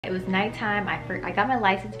It was nighttime. I got my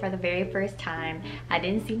license for the very first time. I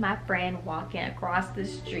didn't see my friend walking across the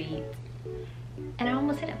street and I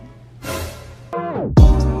almost hit him.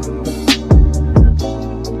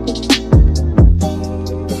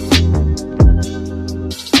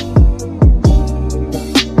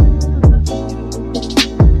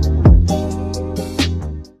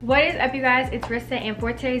 What is up, you guys? It's Rissa, and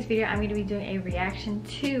for today's video I'm going to be doing a reaction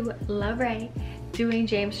to Larray doing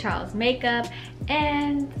James Charles makeup,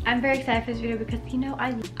 and I'm very excited for this video because, you know,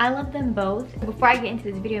 I love them both. Before I get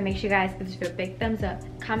into this video, make sure you guys give this video a big thumbs up,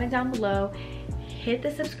 comment down below, hit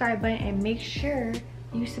the subscribe button, and make sure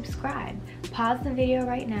you subscribe. Pause the video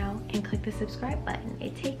right now and click the subscribe button.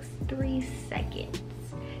 It takes 3 seconds.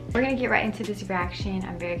 We're gonna get right into this reaction.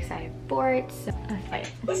 I'm very excited for it, so let's play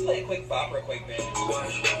it. Let's play a quick bop real quick, bitch.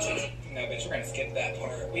 No, bitch, we're gonna skip that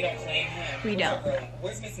part. We don't claim him. We don't.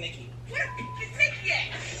 Where's Miss Nikki? Where is Nikki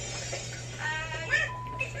at? Where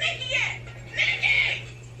is Nikki at? Nikki!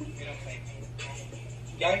 We don't claim him.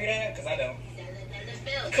 Y'all hear that? Because I don't.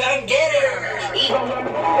 Come get her!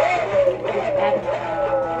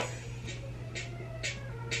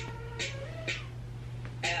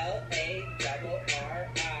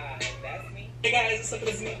 L-A-R-R-I. That's me. Hey guys, look at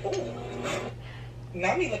this me. Ooh.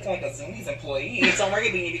 Now me looking like a Zoomies employee. So I'm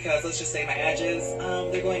working beanie because, let's just say, my edges,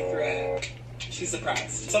 they're going through it. She's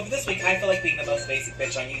surprised. So for this week, I feel like being the most basic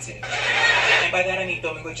bitch on YouTube. And by that I mean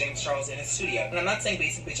filming with James Charles in his studio. And I'm not saying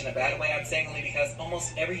basic bitch in a bad way, I'm saying only because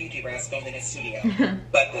almost every YouTuber has filmed in his studio.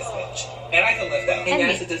 But this bitch. And I feel left out. And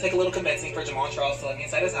yes, it did take a little convincing for Jamal Charles to let me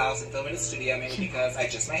inside his house and film in his studio, maybe because I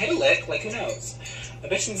just might hit a lick, like who knows. A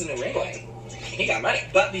bitch needs a new ring light. He got money.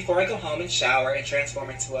 But before I go home and shower and transform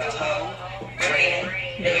into a brand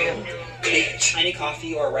new bitch, I need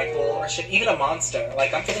coffee or a Red Bull or shit, even a Monster.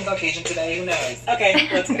 Like, I'm feeling Caucasian today, who knows? Okay,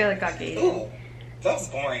 let's go. I feel like Caucasian. Ooh, that was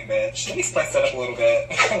boring, bitch. Let me spice that up a little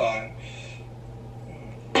bit. Hold on.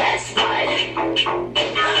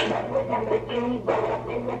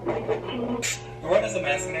 The world is a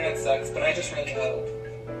mess and it sucks, but I just really hope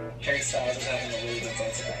Harry Styles is having a really good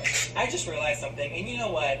day today. I just realized something, and you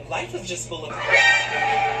know what? Life is just full of you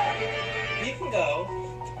can go.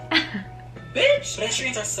 Bitch!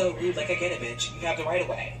 Pedestrians are so rude, like I get it, bitch. You have the right of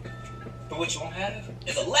way. But what you won't have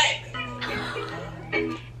is a leg.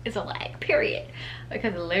 It's a leg, period.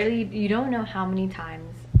 Because literally, you don't know how many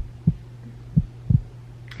times.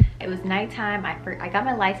 It was nighttime. I got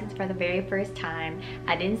my license for the very first time.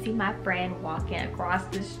 I didn't see my friend walking across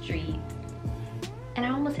the street and I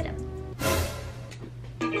almost hit him.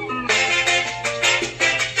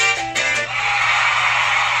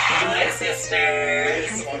 Hi,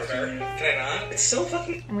 sisters. Can I not? It's so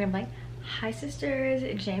fucking. I'm gonna be like, hi sisters,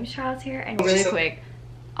 James Charles here. And really quick,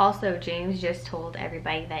 also James just told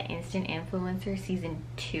everybody that Instant Influencer season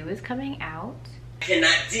 2 is coming out.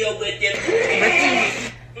 Cannot deal with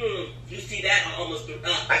it. You see that? I almost threw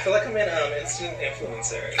up. I feel like I'm in Instant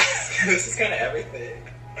Influencer. This is kind of everything.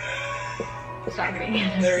 Stop me.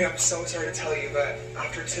 Larry, I'm so sorry to tell you, but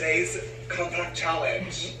after today's compact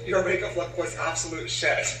challenge, your makeup look was absolute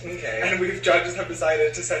shit. Okay. And we judges have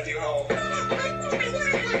decided to send you home.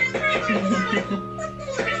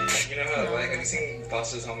 You know how, like, have you seen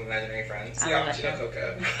Foster's Home Imaginary Friends? I love that you know show.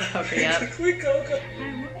 Coco. Coco, yep. Quick, Coco.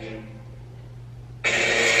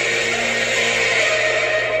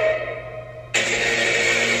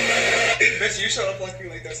 Bitch, you showed up looking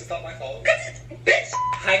like this. It's not my fault. Bitch!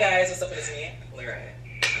 Hi guys, what's up? It's me, Larray.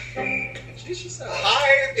 Introduce yourself.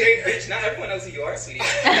 Hi, Bitch, not everyone knows who you are, sweetie.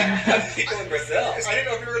 People in Brazil. I didn't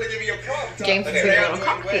know if you were going to give me a prompt. James is Today a I'm little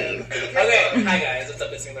joined cocky. with- Okay, hi guys, what's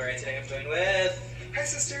up? It's me, Larray. Today I'm joined with... Hi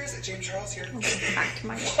sisters, James Charles here. Back to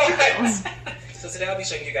my What? So today I'll be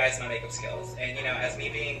showing you guys my makeup skills. And you know, as me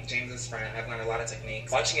being James's friend, I've learned a lot of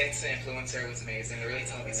techniques. Watching Instant Influencer was amazing. It really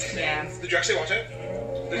taught me some Yeah. things. Did you actually watch it?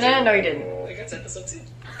 No, you didn't. Like, that's episode 2.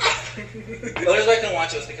 The only reason I couldn't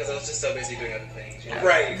watch it was because I was just so busy doing other things. You know?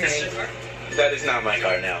 Right. Is your car? That is not my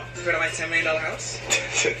car now. Is it my $10 million house?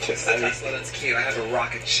 It's a Tesla, that's cute. I have a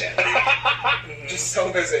rocket ship. Just so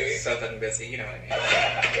busy. So fucking busy, you know what I mean.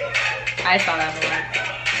 I saw that one.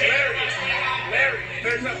 Larry,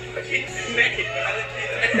 there's no fucking naked.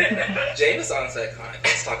 James is honestly iconic.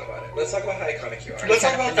 Let's talk about it. Let's talk about how iconic you are. Let's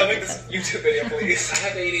talk about filming this YouTube video, please. I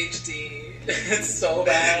have ADHD. It's so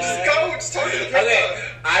bad. Just go, just talk to the camera. Okay,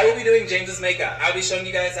 I will be doing James's makeup. I'll be showing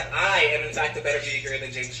you guys that I am in fact a better beauty guru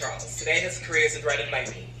than James Charles. Today his career is threatened by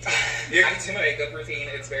me. I'm to my makeup routine.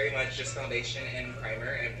 It's very much just foundation and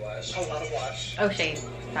primer and blush. A lot of blush. Oh, shade.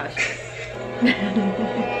 That was shade.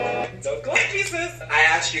 Don't go Jesus. I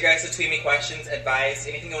asked you guys to tweet me questions, advice,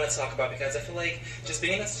 anything you want to talk about, because I feel like just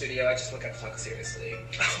being in the studio, I just look at to talk seriously.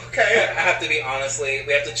 Okay. I have to be honestly,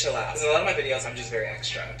 we have to chill out. Because in a lot of my videos, I'm just very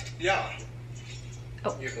extra. Yeah.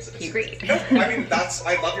 Oh, You're supposed to you agreed. No, I mean,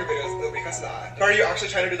 I love your videos though because of that. But are you actually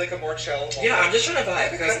trying to do like a more chill moment? Yeah, I'm just trying to vibe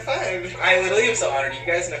because It's kind of fun. I literally am so honored. You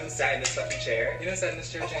guys know who sat in this fucking chair? You know who sat in this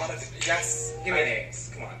chair? A lot of yes. Give me names.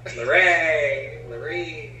 Come on. Larray,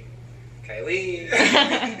 Kylie.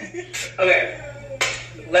 Okay,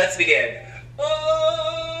 let's begin.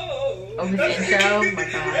 Oh, this intro? Oh my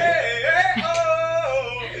god.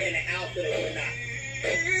 In the outfit or not.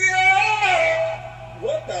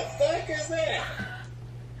 What the fuck is that?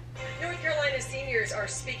 North Carolina seniors are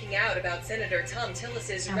speaking out about Senator Tom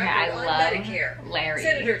Tillis's Okay, record I on love Medicare. Larry.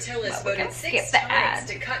 Senator Tillis But we voted gotta 6 skip the times ad.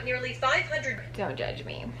 to cut nearly 500. Don't judge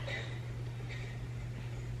me.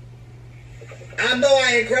 I know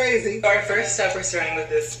I ain't crazy. Our first step, we're starting with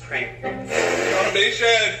this prank.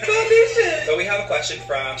 Foundation. So we have a question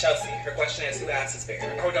from Chelsea. Her question is, who ass is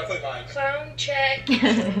bigger? Oh, definitely mine. Clown check.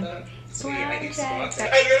 Sweet, I do squats. I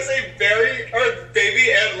was gonna say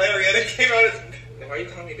baby and Larry, and it came out as Why are you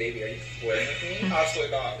calling me baby? Are you flirting with me?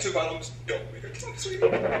 absolutely not. Two bottoms don't make a top, sweetie.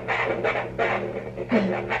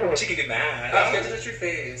 She can get mad. I'm scared to touch your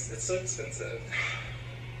face. It's so expensive.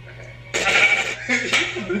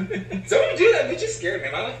 Don't do that. You just scared me.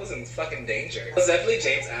 My life was in fucking danger. Well, definitely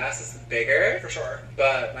James' ass is bigger, For sure.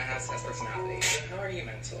 but my ass has personality. How are you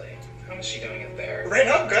mentally? How is she doing it there? Right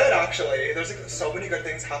now, good actually. There's like so many good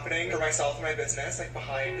things happening for myself and my business, like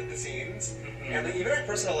behind the scenes, and like even in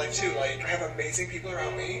personal life too. Like I have amazing people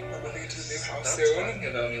around me. We're moving into the new house Stop soon. talking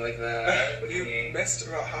about me like that. Look at You me. missed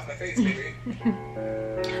about half my face, baby.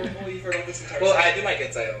 Well, you've heard all this entire Well, side. I do my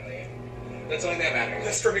good side only. That's the only thing that matters.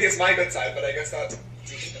 This for me is my good side, but I guess that's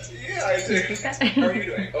yeah, I do. How are you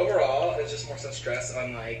doing? Overall, it's just more so stress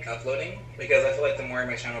on like uploading, because I feel like the more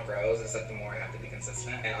my channel grows, it's like the more I have to be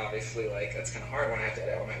consistent, and obviously like it's kind of hard when I have to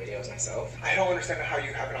edit all my videos myself. I don't understand how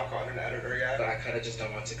you haven't gotten an editor yet. But I kind of just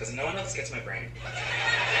don't want to, because no one else gets my brain.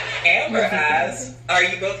 Amber asks, are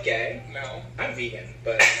you both gay? No, I'm vegan,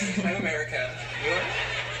 but I'm American. you are?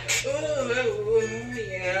 Ooh,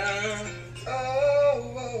 yeah. Oh,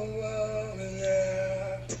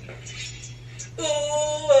 yeah. Ooh,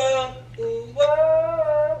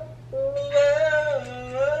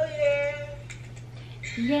 yeah.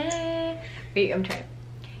 Yeah. Wait, I'm trying.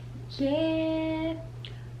 Yeah.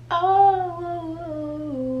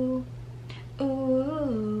 Oh.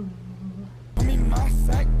 Ooh.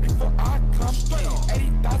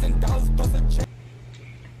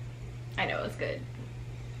 I know it's good.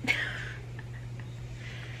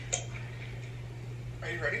 Are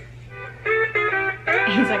you ready?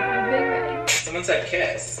 He's like, I'm big ready. Someone said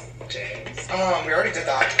kiss, James. We already did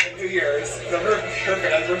that. New Year's. Remember, her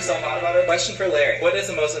fans were so mad about it. Question for Larry. What is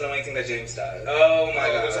the most annoying thing that James does? Oh my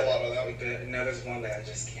god. There's a lot of them. No, there's one that I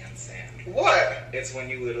just can't stand. What? It's when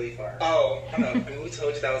you literally fart. Oh. I don't know who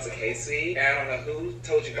told you that was the case, sweet, and I don't know who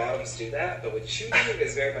told you bottoms do that, but what you do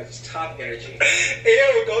is very much top energy.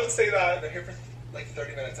 Ew, don't say that. Been here for like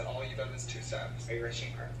 30 minutes and all you've done is 2 steps. Are you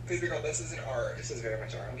rushing art? Baby girl, this is an art. This is very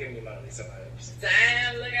much art. I'm giving you Mona Lisa vibes.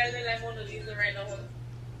 Damn, look at it like Mona Lisa right now.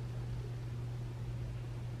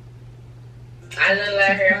 I look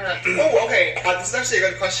like her, huh? Oh, okay. This is actually a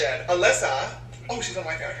good question. Alyssa, she's on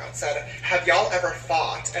my fan account, said, have y'all ever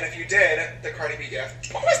fought? And if you did, the Cardi B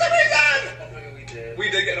gift. What was the reason? Oh my god, we did. We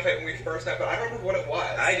did get in a fight when we first met, but I don't remember what it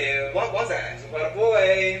was. I do. What was it? What a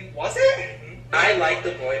boy. Was it? I like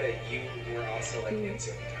the boy that you were also like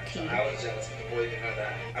into. So I was jealous, but the boy didn't know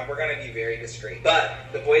that. And we're gonna be very discreet. But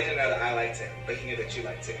the boy didn't know that I liked him, but he knew that you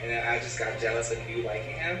liked him. And then I just got jealous of you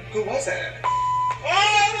liking him. Who was it?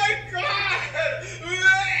 Oh my god!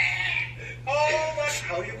 Oh my...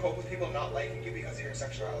 How do you cope with people not liking you because of your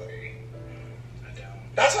sexuality? I don't.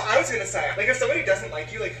 That's what I was gonna say. Like, if somebody doesn't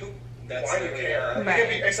like you, like, who... That's why do you really care? hard. Like,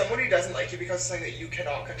 if somebody doesn't like you because of something that you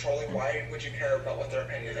cannot control, like, why would you care about what their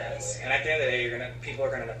opinion is? And at the end of the day, people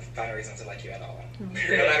are gonna find a reason to like you at all. No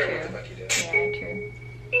Very matter true. what the fuck you do. Yeah, true.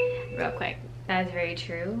 Real quick, that is very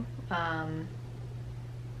true.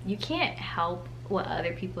 You can't help what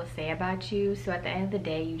other people say about you, so at the end of the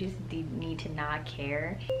day, you just need to not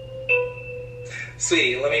care.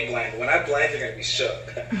 Sweetie, let me blend. When I blend, you're gonna be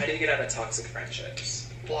shook. How do you get out of toxic friendships?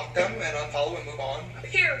 block them and unfollow and move on.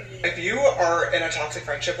 Period. If you are in a toxic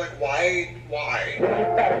friendship, like why?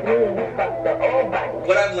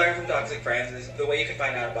 What I've learned from toxic friends is the way you can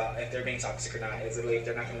find out about if they're being toxic or not is literally if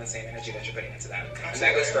they're not getting the same energy that you're putting into them. And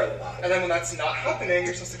that goes for a lot. And then when that's not happening,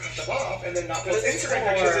 you're supposed to cut them off and then not post Instagram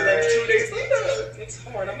pictures and then 2 days later. It's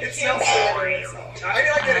hard. I'm It's not hard. It's not. I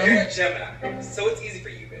mean, I get it. You're a Gemini, so it's easy for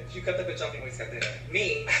you, bitch. You cut the bitch off and we cut the head.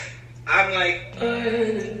 Me, I'm like,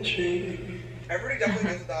 everybody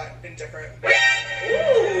definitely does that in different. ooh,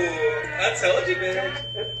 I told you,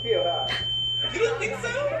 bitch. That's cute, huh? You don't think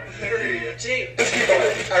so? James.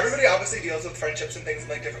 Everybody obviously deals with friendships and things in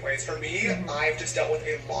like different ways. For me, I've just dealt with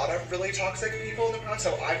a lot of really toxic people in the past,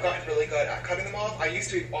 so I've gotten really good at cutting them off. I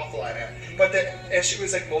used to be awful at it, but the issue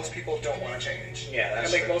is like most people don't want to change. Yeah, that's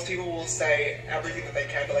and like true. most people will say everything that they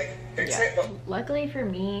can to like fix it. But Luckily for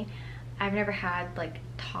me, I've never had like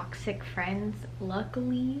toxic friends.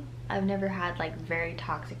 Luckily, I've never had like very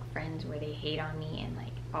toxic friends where they hate on me and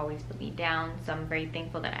like always put me down. So I'm very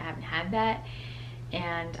thankful that I haven't had that,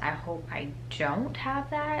 and I hope I don't have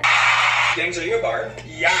that. James, are you a bard?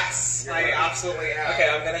 yes, I absolutely am. Okay,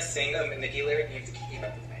 I'm gonna sing a Nicki lyric and you have to keep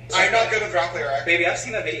up with me. I'm not good with rap lyrics. Baby, I've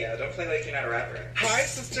seen that video. Don't play like you're not a rapper. Hi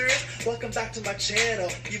sisters, welcome back to my channel.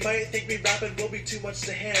 You might think me rapping will be too much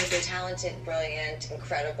to handle. Talented, brilliant,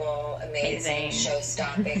 incredible, amazing, Amazing.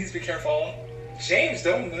 show-stopping. Please be careful. James,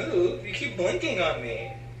 don't move. You keep blinking on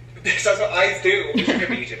me. That's what eyes do. Who's your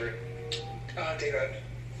favorite YouTuber? David.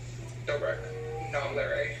 Dobrik. No,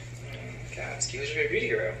 Larray. God, who's your favorite beauty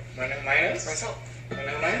guru? Wanna know mine is? Myself. Wanna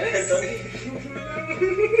know mine is?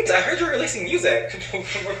 I heard you're releasing music.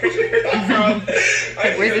 Where'd you hear that from?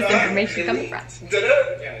 Where's this information coming from? Did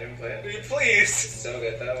it? Yeah, I didn't play it. Please. So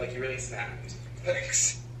good though, like you really snapped.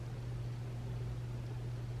 Thanks.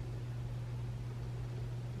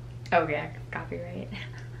 Oh yeah, copyright.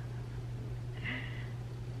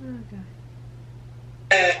 Oh god.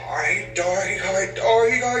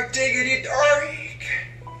 Dark, diggity dark.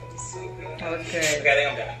 So good. That was Okay, good. I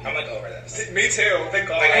think I'm done. I'm like over this. Me too. Thank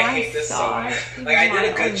God. Like I I hate this so saw much. it. Like I did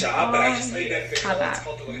a Oh good my job, but I just God. like didn't figure How out bad? It's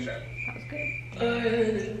called delusion. That was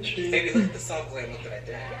good. Baby, look at the soft glam look that I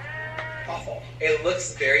did. Awful. It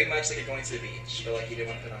looks very much like you're going to the beach, but like you didn't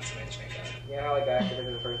want to put on so much makeup. You know how like after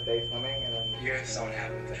the first day swimming and then you're so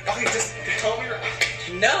unhappy with it. Okay, just tell me.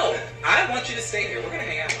 No! I want you to stay here. We're gonna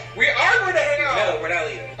hang out. We are going to hang out. No, we're not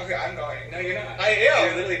leaving. Okay, I'm going. No, you're not. I am.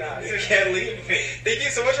 You're literally not. You can't leave me. Thank you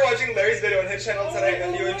so much for watching Larry's video on his channel today.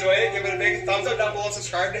 If you enjoy it, give it a big thumbs up down below.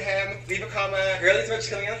 Subscribe to him. Leave a comment. Girlie's merch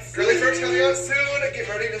coming out soon. Girly First coming out soon. Get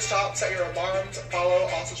ready to shop. Set your alarms. Follow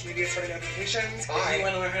all social media. Turn on notifications. If you Bye.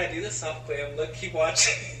 want to learn how to do this soft glam, look, keep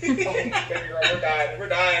watching. Oh, baby, we're done. We're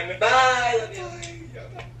done. Bye. Love you.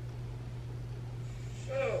 Bye.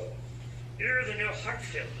 Oh, you're the new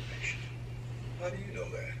Hartfield patient. How do you know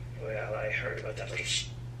that? Well, I heard about that little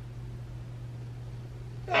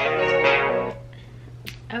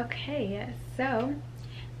Okay, so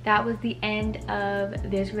that was the end of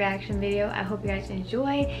this reaction video. I hope you guys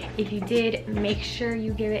enjoyed. If you did, make sure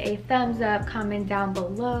you give it a thumbs up. Comment down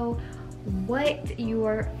below what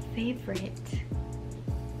your favorite,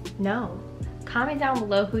 comment down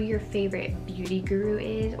below who your favorite beauty guru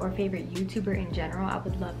is or favorite YouTuber in general. I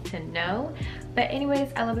would love to know. But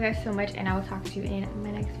anyways, I love you guys so much and I will talk to you in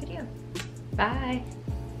my next video. Bye.